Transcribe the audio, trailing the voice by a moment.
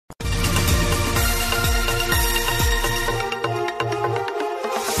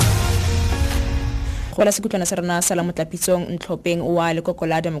wala sekutlwana sa rena sa la motlapitsong ntlhopeng wa lekoko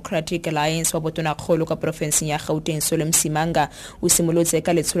la Democratic Alliance wa botonakgolo ka Profenseng ya Gauteng Msimanga o simolotse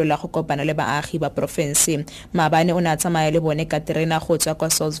ka letsholo la go kopana le baagi ba Profenseng. Maabane o ne a tsamaya le bone ka terena go tswa kwa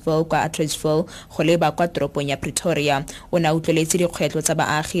Salisbury kwa Atteridgeville go leba kwa toropong ya Pretoria. O ne a utlweletse dikgwetlho tsa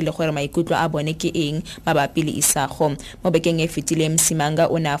baagi le gore maikutlo a bone ke eng mabapi le isago. Mo bekeng e fetileng Msimanga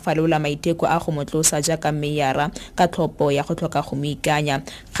o ne a falola maiteko a go motlosa jaaka meyara ka tlhopho ya go tlhoka go moikanya.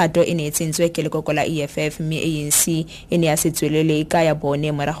 Kgato e ne e tsentswe ke lekoko la EFF mme ANC e ne ya se tswelele ka ya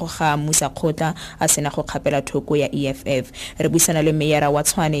bone morago ga Musakgotla a sena go kgapela thoko ya EFF. Re buisana le meyara wa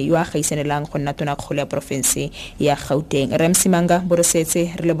Tshwane yo a gaisanelang go nna tonakgolo ya Profenseng ya Gauteng. Msimanga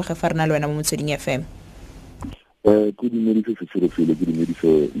Boresetse re leboge fa rena le wena mo Motsweding FM.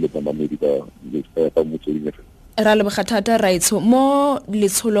 Ra leboga thata Raitsho mo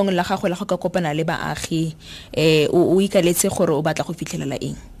letsholong la gago la go ka kopana le baagi o ikaletse gore o batla go fitlhelela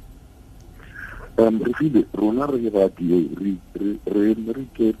eng? Re file rona re ba re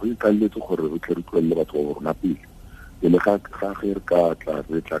kalletse gore re tle re tlwelle batho ba rona pele le ga re ka tla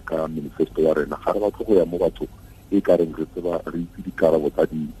re tla ka manifesto ya rena ga re batho go ya mo batho e ka reng re tseba re itse dikarabo tsa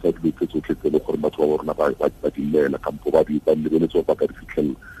dilo tse tsotlhe tse le gore batho ba rona ba di lela kampo ba lebeletse ba ka di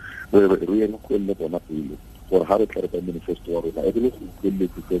fitlhella re yeng go le bona pele gore ha re tla re ka manifesto ya rena e le go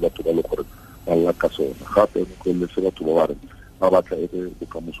tlwelletse se batho ba le gore ba la ka sona gape go tlwelletse batho ba bare ba batla e be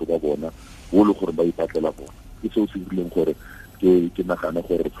bokamoso ba bona o le gore ba ipatlela bona ke seo se dirileng gore ke nagana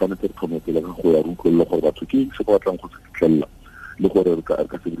gore re tshwanetse re thome pele ka go ya re utlwelle gore batho ke se ba batlang go se fitlhella le gore re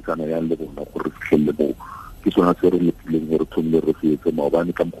ka sebedisana yang le bona gore re fitlhelle mo ke sona se re lepileng gore thomile re se etse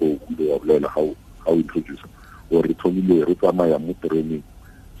maobane ka mokgwa o ile wa bolela ga o introduce gore re thomile re tsamaya mo tereneng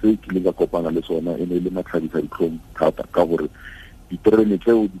se ke le ka kopana le sona e ne le matlhabisa ditlhong thata ka gore diterene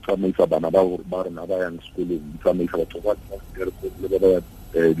tseo di tsamaisa bana ba rena ba yang sekolong di tsamaisa batho ba le ba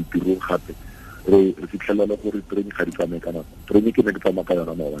ya ditirong gape re fitlhelela gore terene ga di tsamaye ka nako terene ke ne ke tsamaya ka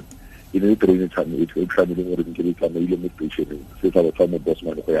yona maobane e ne terene e tshwaneleng gore ke le tsamaile mo stationeng se sa ba mo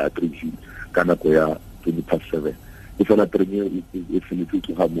Bosman go ya Atteridgeville ka nako ya 7:20 e fela terene e finetse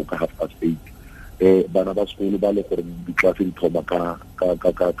ke ga mo ka 8:30 bana ba sekolo ba le gore ditlase di thoma ka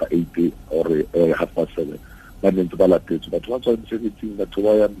 8 or 7:30 ba ntse ba latetse batho ba tswa mosebetsing batho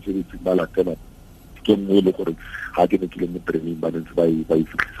ba ya mosebetsing ba latela ke nngwe le gore ga ke ne ke le mo tereneng ba ntse ba e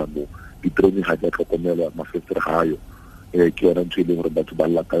fitlhisa mo diterene ga di a tlhokomelwa mafestere ga ayo ke yona ntho e leng gore batho ba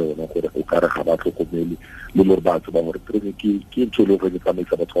lla ka yona gore o kare ga ba tlhokomele le lore ba tseba gore terene ke ntho e leng gore ke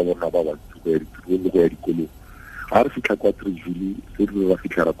tsamaisa batho ba bona ba bantsi go ya ditirong le go ya dikolong ga re fitlha kwa Atteridgeville se re ba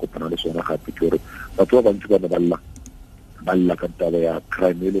fitlha ra kopana le sona gape ke gore batho ba bantsi ba ne ba lla ka taba ya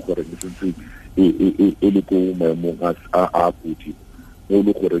crime e le gore le sentse e le ko maemong a kotsi mo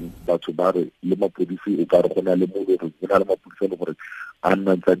le gore batho ba re le mapodisi o ka re gona le mo gore go na le mapodisi le gore a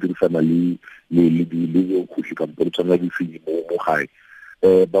nna tsa dirisana le yo khutli kampo le tsona di fini mo gae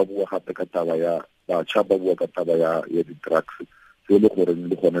ba bua gape ka taba ya batšha ba bua ka taba ya di-drugs se le gore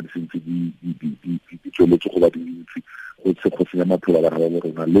le gona di sentse di tsweletse go ba dintsi go senya maphelo a bana ba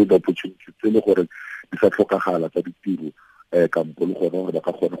rona le di-opportunity tse le gore di sa tlhokagala tsa ditiro kampo le gona gore ba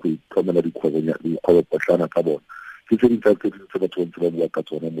ka kgona go itlhomela dikgwebopotlana tsa bona ke tse dintse batho ba ntse ba bua ka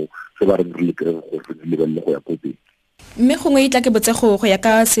tsona mo se ba reng re lekere gore re lebelele go ya ko teng. Mme gongwe e tla ke botse go ya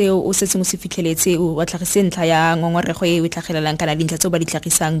ka seo o setse mo se fitlheletse o tlhagise ntlha ya ngongorego e tlhagelelang kana dintlha tseo ba di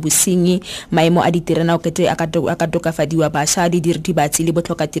tlhagisang bosenyi maemo a diterena o kete a ka tokafadiwa bašwa di diritibatsi le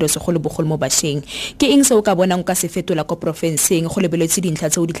botlhokatiro segolo bogolo mo bašweng ke eng se o ka bonang ka se fetola ko Profenseng go lebeletse dintlha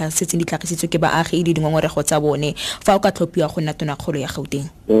tseo di tlhagisitswe ke baagi le dingongorego tsa bone fa o ka tlhophiwa go nna tonakgolo ya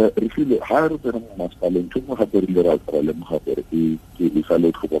Gauteng? Re file ha re tsena mo masepaleng ke mo gape re le ra tswale mo gape ke sa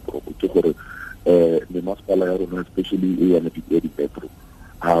le tlhoka ke gore le masepala ya rona especially e yana di petro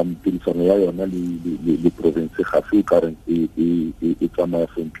tirisano ya yona le province ga se ka reng e tsamaya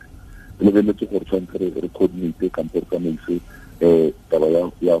sentle le beletse gore tshwanetse re coordinate kampo tsamaise taba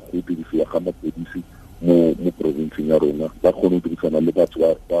ya go dirisiwa ga mapodisi mo provinceng ya rona ba kgone go dirisana le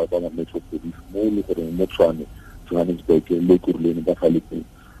batho ba metro police mo le gore mo Tshwane Johannesburg le Kurleni ba fale teng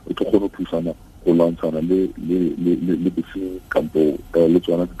re tlo kgone go thusana go lwantshana le bosenyi kampo le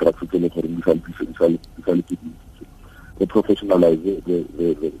tsona di-drugs tse le gore di sa le dintsi re professionalize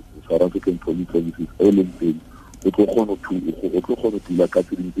the South African police services e leng teng o tlo kgone go tila ka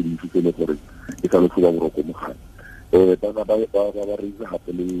tse dingwe tse dintsi tse le gore e sa le tlhoba boroko mo gae bana ba reise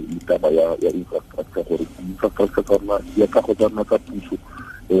gape le taba ya infrastructure gore infrastructure tsa rona ya kago tsa rona tsa puso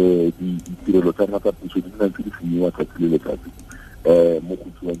ditirelo tsa rona tsa puso di nna ntse di senyiwa tsatsi le letsatsi mo go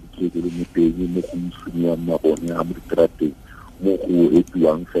tswang dikgwedi le mo teng mo go senyiwang mabone a mo diterateng mo go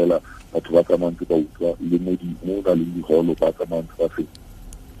etsiwang fela batho ba tsamayang tse ba utlwa le mo na le digolo ba tsamayang tse ba feng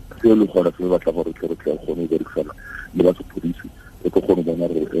se le gona se batla gore re tle gone berekisana le batho polisi re go gone bona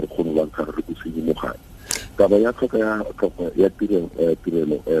re gone ba tsara re go senye mo gae taba ya tlhoka ya tirelo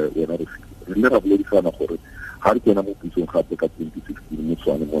yona re le ra boledišana gore ga re kena mo pusong gape ka 2016 mo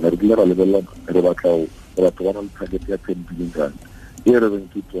Tshwane mona re ile ra lebelela re batla batho ba na le target ya 10 billion rand e re reng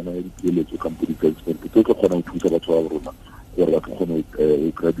ke tsona ya dipeeletso company investment ke tlo kgona go thusa batho ba rona gore ba kgone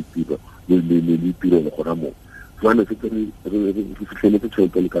go kry ditiro le tirelo gona mo jwale se re fitlheletse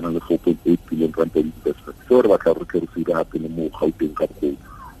tšhelete le kana le 4.8 billion rand ya investment so re batla re tle re se gape le mo Gauteng ka go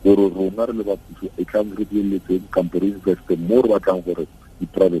gore rona re le ba puso e tlang re dieletseng company investment mo re batlang gore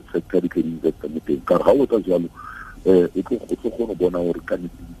di-private sector di ka investa mo teng ka ga o tla jalo e tlo kgone bona gore ka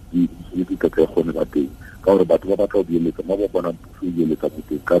di ka kgone ba teng ka gore batho ba batla go dieletsa mo ba bona puso e dieletsa mo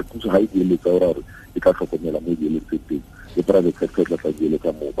teng ka re puso ga e dieletsa gore e ka tlhokomela mo e dieletseng teng le private sector tla tla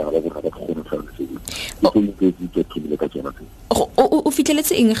dieletsa mo ba bona ba kgone tshwana le seo ke thomile ka tsona teng o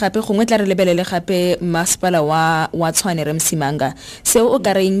fitlheletse eng gape gongwe tla re lebelele gape masepala wa Tshwane re Msimanga seo o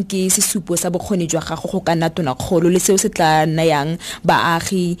ka reng ke sesupo sa bokgoni jwa gago go ka nna tonakgolo le seo se tla nayang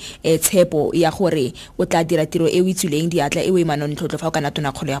baagi tshepo ya gore o tla dira tiro e o itswileng diatla e o manontlhotlho fa o ka nna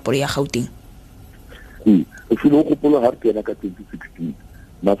tonakgolo ya Gauteng e filo go gopola ha re kena ka 2016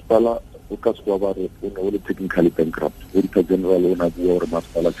 masepala o ka se ba re o ne o le technically bankrupt auditor general o na bua gore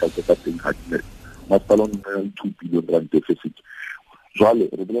masepala tšhelete ka teng ga di masepala o nna 2 billion rand deficit jwale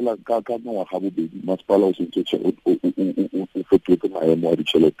re bolela ka ngwaga bobedi masepala o sentse o fetotse maemo a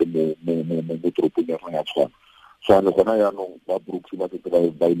ditšhelete mo toropong ya rona ya Tshwane gona yaanong ba Brooks ba setse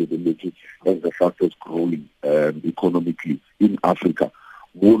ba lebeletse as the fastest growing economically in Africa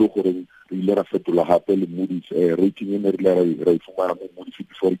mo le gore re ile ra fetola gape le Moody's rating ene re ile ra ifumana mo Moody's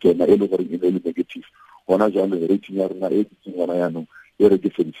before kena e le gore e le negative gona jalo rating ya rona e tsengwana yaanong e re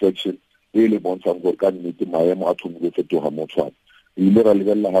ke satisfaction e le bontshang gore ka nnete maemo a thomile fetoga mo Tshwane re ile ra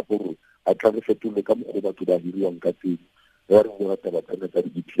lebelela gape gore a tla re fetole ka mokgwa batho ba hiriwang ka teng ya re go rata batana ka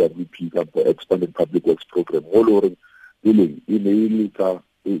di-PWP ka expanded public works program mo le gore e ne e le ka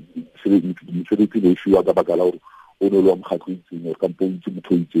mesebetsi ne e fiwa ka baka la gore o ne le wa mokgatlo itseng gore kampo itse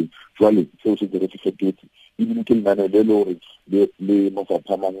motho itseng jwale seo se dire se fetotse ebile ke lenane le le gore le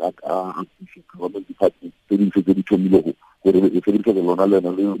mafapha mang a government department tse di tse di thomile gore e sebedisa lona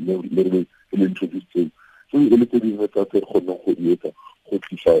lena le introducetseng so e le tse dingwe tsa tse kgonang go di etsa go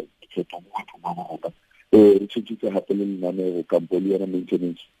tlisa dikgetho mo bathong ba rona re tshetsitse gape le lenaneo kampo le yona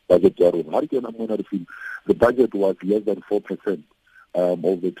maintenance budget ya rona ga re kena mona re feel the budget was less than 4%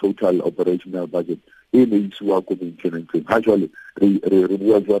 of the total operational budget e ne isiwa ko maintenance ha jwale re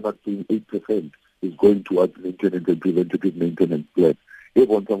bua jwana 8% is going towards maintenance and preventative maintenance plan e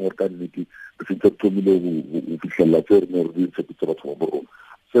bontshang gore ka nnete re fitse re thomile go fitlhelela tse re ne re di tshepetse batho ba borona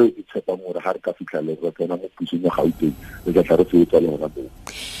seo e tshepang gore ga re ka fitlhelela re tsena mo pusong ya Gauteng re tla re se etsa le gona mo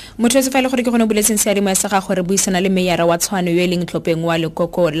motho se fa ile gore ke gone buletseng seadimo sa ga gore buisana le meyara wa Tshwane yo e leng ntlhopeng wa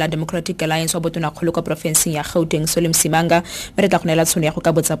lekoko la Democratic Alliance wa botonakgolo kwa Profenseng ya Gauteng Msimanga re tla gonela tshono ya go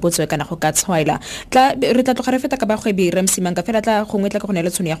ka botsa potso kana go ka tshwaela re tla tloga re feta ka bagwebi re Msimanga fela tla gongwe tla go nela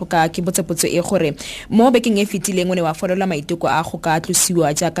tshono ya go ka ke botsa potso e gore mo bekeng e fetileng o ne wa folola maiteko a go ka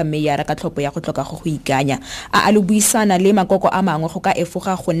tlosiwa jaaka meyara ka tlhopho ya go tloka go ikanya a le buisana le makoko a mangwe go ka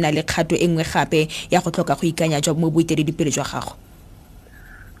efoga go nna le kgato e nngwe gape ya go tloka go ikanya jwa mo boeteledipele jwa gago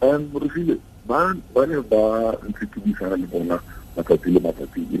re file ba ne ba ntshitibisana le bona matsatsi le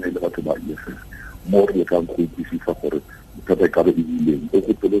matsatsi e ne le batho ba EFF mo re lekang go itisisa gore bothata ka re ileng o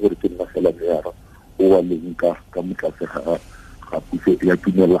go tele gore ke nna fela meyara o wa leng ka motlase ga puso ya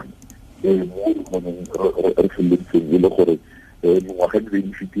tumelano mo re feleletseng e le gore mengwageng e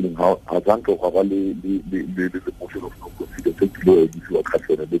e fetileng ga tsanke go ba le motion of no confidence e tlile go edisiwa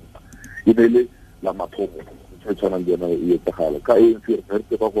kgatlhene le nna e ne le la mathomo se tshwanang le yona e etsagala ka e ntse re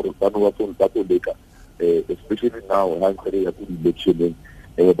tseba gore bano ba tlo leka especially now ha nkere ya go electioneng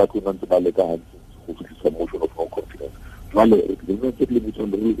ba tlo ntse ba leka hantsi go fitlhisa motion of no confidence jwale re ntse le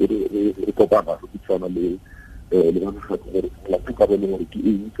bitsong re kopana re bitsana le ba mekgatlo gore la ka ba le gore ke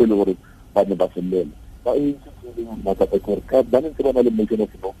eng tse le gore ba ne ba fellela ba e ntse le matsapa gore ka ba ntse ba na le motion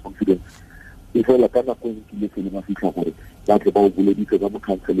of no confidence e fela ka nako e ntse le se le ma fitlha gore ba tle ba o boledise ka mo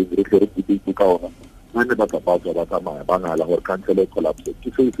counseling re tle re debate ka ona mane ba tswa ba tsamaya ba ngala gore cancel collapse ke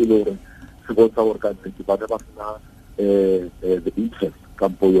se le gore se bontsha gore ka nnete ba ne ba sena the interest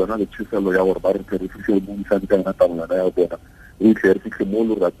kampo yona le tsheselo ya gore ba re tle re fitlhe mo buisane ka yona tabolana ya bona re tle re fitlhe mo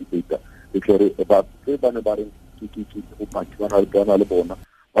lo ra debate e tle re ba tse ba ne ba re ke bopaki ba na le bona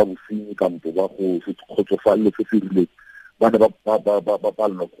ba bosenyi kampo ba go se kgotsofalle se se rileng ba ne ba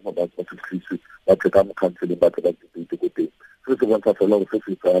palelwa go ba fitlhise ba tle ka mo counseling ba tle ba debate go teng se se bontsha fela gore se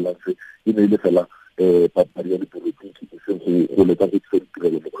se tsayalang se e ne ile fela papadi ya dipolotiki e seng go leka go tlisa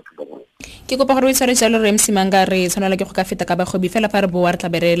ditirelo mo batho ba bangwe. Ke kopa gore o itshware jalo re Msimanga re tshwanela ke go ka feta ka bagobi fela fa re boa re tla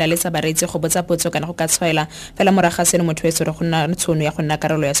be re laletsa bareetsi go botsa potso kana go ka tshwaela fela moraga seno motho e tsere go nna tshono ya go nna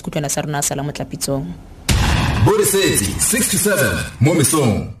karolo ya sekutlwana sa rona sa la motlapitsong. Boresetse 6-7 mo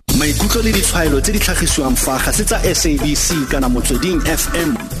mesong. Maikutlo le ditshwaelo tse di tlhagisiwang fa ga se tsa SABC kana Motsweding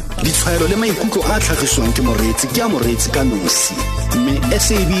FM. Ditshwaelo le maikutlo a tlhagisiwang ke moreetsi ke a moreetsi ka nosi. Mme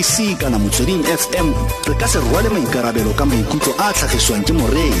SABC kana Motsweding FM re ka se rwale maikarabelo ka maikutlo a tlhagisiwang ke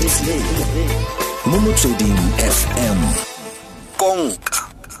moreetsi. Mo Motsweding FM.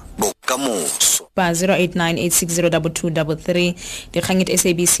 Konka bokamoso. Ba 0898602233 dikgangit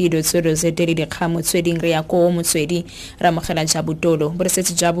SABC.co.za le dikgang Motsweding re ya ko Motswedi ra mogela Jabutolo.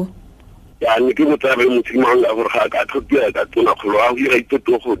 Boresetse Jabu ya ne ke motsabe Msimanga gore ga ka tlhopia ka tonakgolo a hira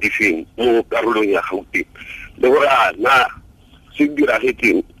ipetogo difeng mo karolong ya Gauteng le gore na se dira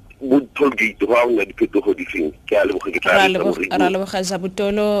hetseng bo tolgate wa una dipetogo difeng ke a leboga ke tla ra leboga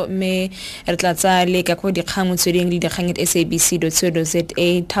Jabutolo me re tla tsa le ka go dikgang Motsweding le dikgangit SABC.co.za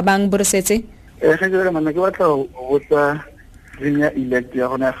Thabang Boresetse ga ke re mana ke batla go botsa rinya elect ya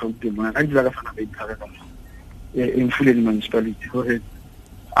gona ya Gauteng mona ka dira ka fana ba itshara ka Mfuleni municipality gore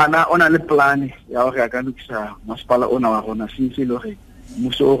ana ona le plan ya gore ka lokisa masepala ona wa gona since le gore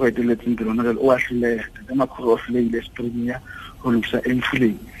muso o go eteletseng ke lona o a hlile ka makgoro o hlile spring ya go lokisa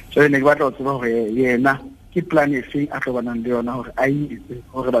Mfuleni so ne ke batla go tseba gore yena ke plan e feng a tlobanang le yona gore a itse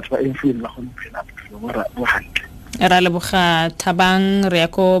gore batho ba Mfuleni ba go phela bo hantle. Ra leboga Thabang re ya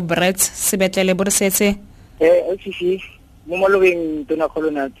ko Brett sebetlele Boresetse ofisi mo malobeng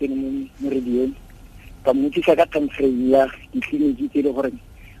tonakgolo na tsene mo radio ka motisa ka conference ya ditleliniki tse le gore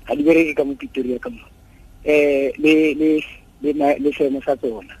ga di bereke ka mo Pretoria ka mo le seno sa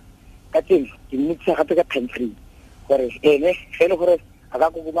tsona ka tseno ke motisa gape ka conference gore ene ge le gore a ka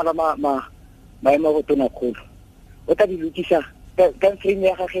go gomala maemo go tonakgolo o tla di lokisa conference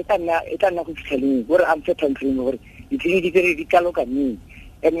ya gagwe e tla nna go fitlheleng gore a mfe conference gore ditleliniki tse di tlaloka mme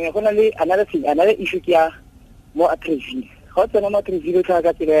ene go na le another issue ke ya mo Atrevi ga o tsena mo Atrevi le tla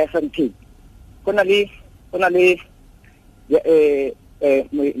ka tsela ya Santeng go na le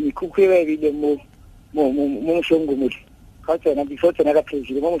mikuku e bile mo moshongo mo ga tsena before tsena ka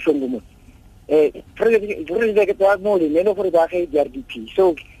Atrevi mo moshongo mo president ke mo le nelo gore ba ge DRDP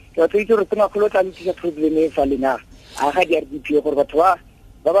so ke batho itse re tsena kholo tla lutisa problem e fa lena a ga DRDP gore batho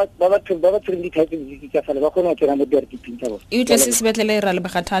ba tseng dithaetse tsa fale ba kgona go tsena mo DRDP tsa bona e tle se sebetlele ra le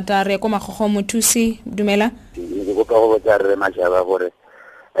bagatata re go magogo mothusi dumela ke go ka go botsa re mashaba gore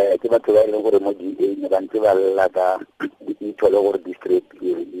ke batho ba ile gore mo DA ba ntse ba lla ka itole gore district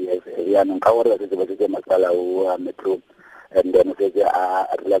ya nka gore se ba se masala o metro and then se a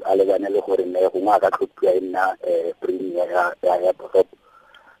lebane le gore ne go ngaka tlhopia ina premier ya professor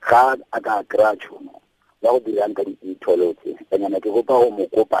ga aka kracho ba go dirang ka ditolotse ena ke go pa go mo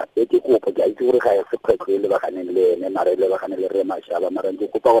kopa ke kopa ke itse gore ga ya se phetlele ba ganeng le ene mare le ba ganeng le re mashaba mara ke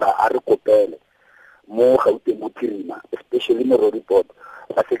kopa gore a re kopele mo Gauteng mo Pirima especially mo report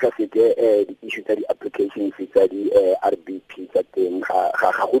ba se ka seke di-issue tsa di-applications tsa di-RBP tsa teng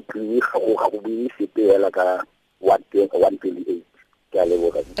ga go tlile ga go bue sepela ka 128 ke a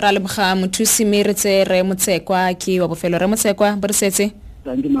leboga ra leboga mothusi me re tse re Motsekwa ke wa bofelo re Motsekwa Boresetse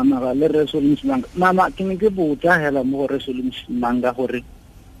thank you mama le resolution mama ke ne ke botsa hela mo resolution manga gore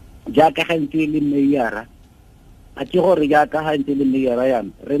ja ka gantse le meyara a ke gore ja ka gantse le meyara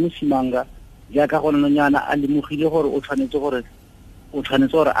yana re Msimanga ja ka gona nyana a lemogile gore o tshwanetse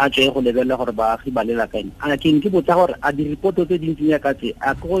gore a tswe go lebella gore baagi ba lela kae a ke nke botsa gore a di report tse dintsi ya ka tse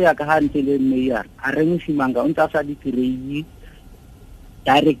a go ya ka gantse le meyara a re Msimanga o ntse sa di tirei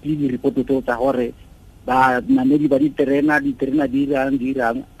directly di report tsa gore ba manedi ba diterena di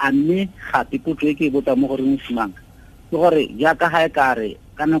dirang a mme gape potso ke botsa mo gore Msimanga ke gore ja ka ga e kare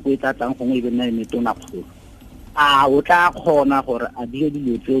ka nako e tlatlang gongwe e be nna e tonakgolo a o tla kgona gore a dire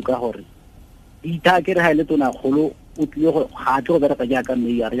dilo tseo ka gore di tla ke re ha ile tonakgolo o tlile go ga tlo bereka ja ka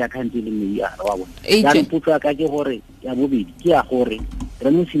meyara ja ka ntse le meyara wa bona ya potso ka ke gore ya bobedi ke ya gore re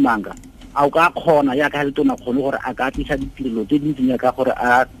Msimanga a o ka kgona ya ka le tonakgolo gore a ka tlisa ditirelo tse dintsi ka gore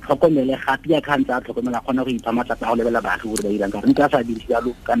a tlhokomele gape ya kantsa a tlhokomela kgona go ipha matlapa go lebela baagi gore ba dirang ka re nka sa dirisi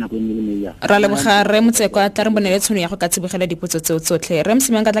jalo ka nako e nngwe le meya ra leboga re Motsekwa tla re bonele tshono ya go ka tsibogela dipotso tseo tsotlhe re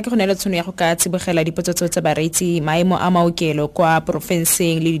Msimanga tla ke go nele tshono ya go ka tsibogela dipotso tseo tsa bareetsi maemo a maokelo kwa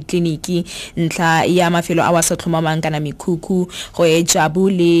Profenseng le ditleliniki ntlha ya mafelo a wa sa tlhomamang kana mikhukhu go e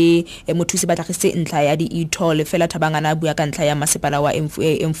Jabu le mothusi ba tlhagise ntlha ya di-e-toll fela Thabangana bua ka ntlha ya masepala wa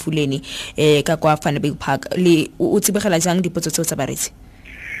Mfuleni ka kwa Fanneberg Park le o tsibogela jang dipotso tseo tsa bareetsi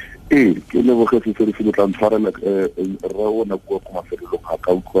ke leboge se se se tla ntshwarela re ona go go mafelelo ga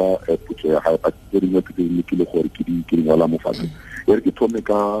ka utlwa putso ya ga ba dingwe ke le gore ke di ngwala mo fatshe re ke thome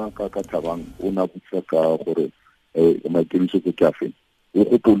ka Thabang o na butsa ka gore maikemiso ke afe o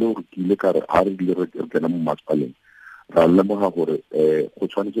gopole gore ke ile ka re ha re di re tsena mo masepaleng ra lemoga gore go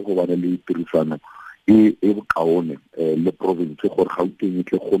tshwanetse go bana le tirisano e bokaone le province gore Gauteng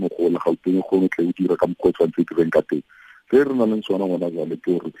tle kgone go la Gauteng kgone tle o dira ka mokgwa tshwanetse ke reng ka teng re na le tsona ngwana jale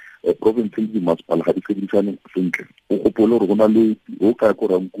ke gore province le masepala ga di sebedisane sentle o gopole gore go na le o ka go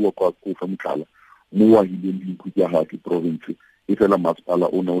rankuwa kwa go fa motlhala mo wa ile le ikutya ha ke province e fela masepala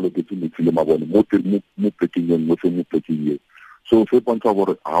o na o le ke metsi le mabone mo peking mo se mo peking so se bontsha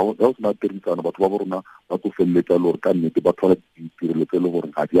gore ha o na tirisano batho ba borona ba go felletsa le gore ka nnete ba thola ditirelo tse le gore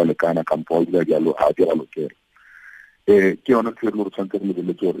ga di a lekana kampo a di a lokela ke yona ke re tshwanetse re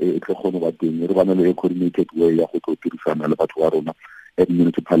lebeletse gore e tle kgone ba teng re bana le coordinated way ya go tlo tirisana le batho ba rona at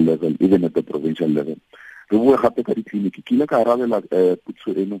municipal level even at the provincial level re bua gape ka ditleliniki ke ile ka arabela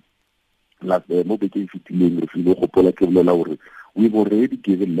putso eno la mo bekeng fitileng re file go pola ke bolela gore we've already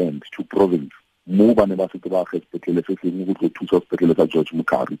given land to province mo bane ba setse ba sepetlele se sengwe go tlo thusa sepetlele sa George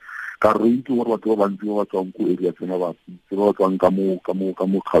Mokari ka re itse gore batho ba bantsi ba tswang ko area tsena ba tswang ka mo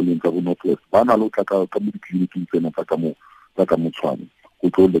kgaolong tsa go North West ba na lo tla ka mo ditleliniking tsena tsa ka mo Tshwane go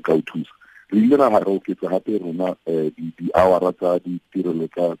tlo le ka o thusa re ile ra ha re oketsa gape rona di hour tsa ditirelo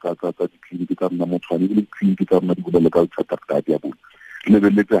tsa ditleliniki tsa rona mo Tshwane le ditleliniki tsa rona di bolela ka tsata ya bona le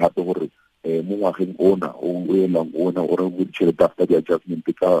lebeletse gape gore mo ngwageng ona o elang ona o re mo ditšhelete after di-adjustment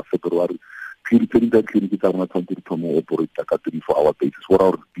ka February clinic tsa rona tshwanetse di thoma operate ka 24-hour basis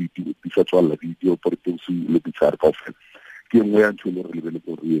gore gore di sa tswalela di operate le ditshare kaofela ke nngwe ya ntho le re lebeletse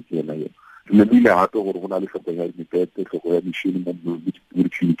gore re etse yona yona le bile gape gore go na le tlhoko ya dipete tlhoko ya machine mo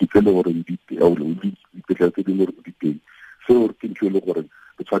ditleliniki tse le gore dipetlele tse di le gore di teng seo ke ntho le gore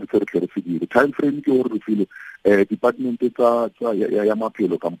re tshwanetse re tle re se dire time frame ke gore re file department ya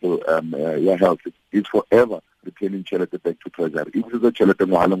maphelo kampo ya health is forever returning tšhelete back to treasury e botse tšhelete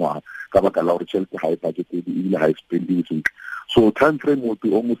ngwaga le ngwaga ka baka la gore tšhelete ga e budgeted ebile ga e spending sentle so time frame will be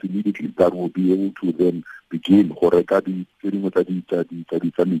almost immediately that will be able to then begin go reka di dingwe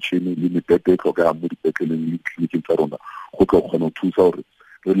tsa metšhini le mepete e tlhokegang mo dipetleleng le tleliniking tsa rona go tlo kgona go thusa gore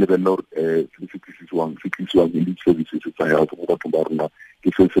re lebelele gore se tlisiwang le services tsa health mo bathong ba rona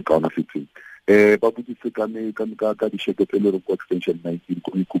ke se se kaona setseng ba botsitse ka disheke tse le re ko extension 19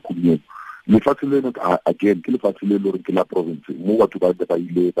 ko mekhukhung eno lefatshe leno again ke lefatshe le lore ke la province mo batho ba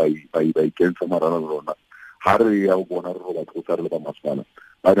ile ba ikentsha marana le rona ga re ya go bona re ro batho go tsa re le ba masepala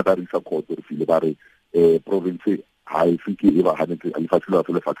ba ne ba re isa court re file ba re province ha e fike e ba hanetse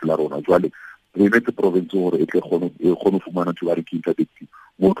lefatshe la rona jwale re netse province gore e tle kgone fumana ntho ba re ke interdictive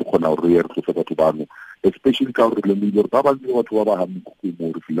mo ke kgona gore re tlose batho bano especially ka gore le mmile ba ba ntse batho ba ba hameng kuku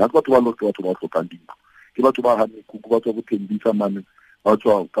mo re file ha batho ba lo ke batho ba tlhokang dintho ke batho ba hameng kuku ba tswa go thembisa mane ba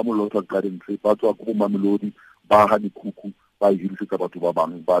tswa ka molota garden ba tswa go Mamelodi ba ha dikuku ba hirisetsa batho ba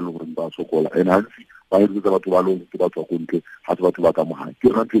bang ba lo reng ba sokola and hansi ba hirisetsa batho ba lo ke ba tswa go ntle ha se batho ba ka mohae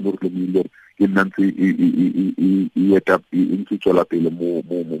ke rena tleng re le mmile ke nna ntse e eta ntse tswela pele mo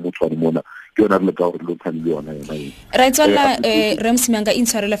Tshwane mona ke yona re le ka gore lo tshwanile yona ra itswalla re Msimanga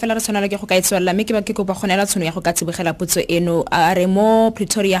intshwarela fela re tshwanela ke go ka itswalla mme ke ba ke go ba kgonela tshono ya go ka tsebogela potso eno a re mo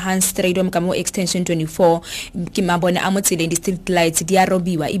Pretoria Hans Stadium ka mo extension 24 ke mabone a mo tseleng di-street lights di a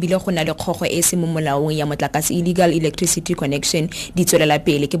robiwa ebile go na le kgogo e se mo molaong ya motlakase illegal electricity connection di tswelela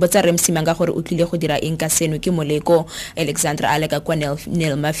pele ke botsa re Msimanga gore o tlile go dira eng ka seno ke moleko Alexandra Aleka kwa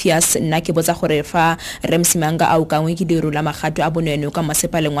Nel Mafias nna ke botsa gore fa re Msimanga a o kangwe ke diro la magato a boneno ka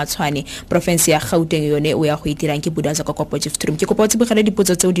masepaleng wa Tshwane Profenseng ya Gauteng yone o ya go itirang ke budanza ka kopo Jefferson ke kopo tsebogela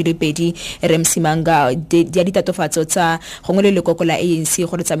dipotso tseo di le pedi re Msimanga di ditatofatso tsa gongwe le lekoko la ANC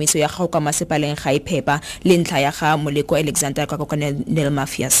gore tsamaiso ya gago ka masepaleng ga iphepa le ntla ya ga moleko Alexander ka Nel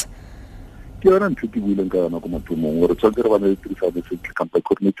Mafias ke yona ntho ke buileng ka yona ko mathomong gore tshwanetse re bana le tirisano sentle kampa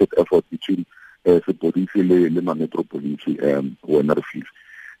coordinated effort between sepodisi le ma-metropolisi wena re file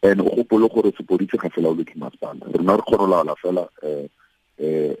and o gopole gore sepodisi ga fela o le ke masepala rena re kgone laola fela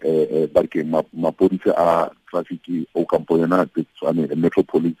barke mapodisi a traffic o kampo yona Tshwane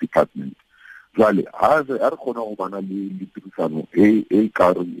metropolitan department jwale ha re kgona go bana le tirisano e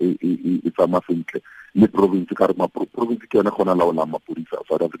ka re e tsama sentle le province ka re province ke yona gona laola mapodisa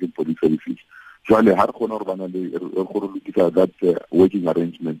South African Police Services jwale ha re kgona gore bana le gore lokisa that working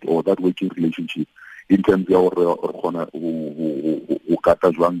arrangement or that working relationship in terms ya gore re kgona o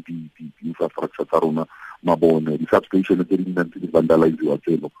kata jwang di-infrastructure tsa rona mabone di-substation tse di nnang tse di vandaliziwa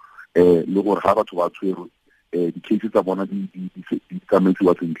tseno le gore ha batho ba tshwerwe di-cases tsa bona di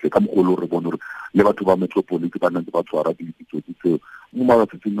tsamaisiwa sentle ka mogolo re bone gore le batho ba metropolitan ba nang ba tshwara ditsotsi tseo mo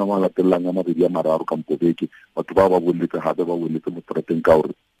malatsing a malatelang a mabedi a mararo ka mpobeke batho ba boletse gape ba boletse mo strateng ka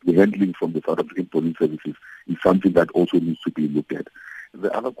gore the handling from the South African Police Services is something that also needs to be looked at.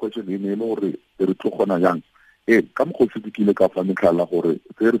 The other question e ne gore re tlo gona yang ka mogotsi dikile ka fa metlhala gore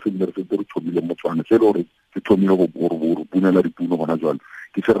se re thomile mo tswana se gore se thomile go bunela dipuno gona jwale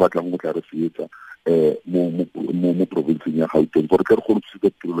ke se re batlang go tla re fietsa mo provinseng ya Gauteng gore ke re go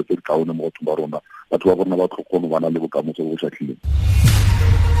tsitse tirelo tse di kaone mo bathong ba rona batho ba bona ba tlhokono bana le bokamoso bo shatlhileng.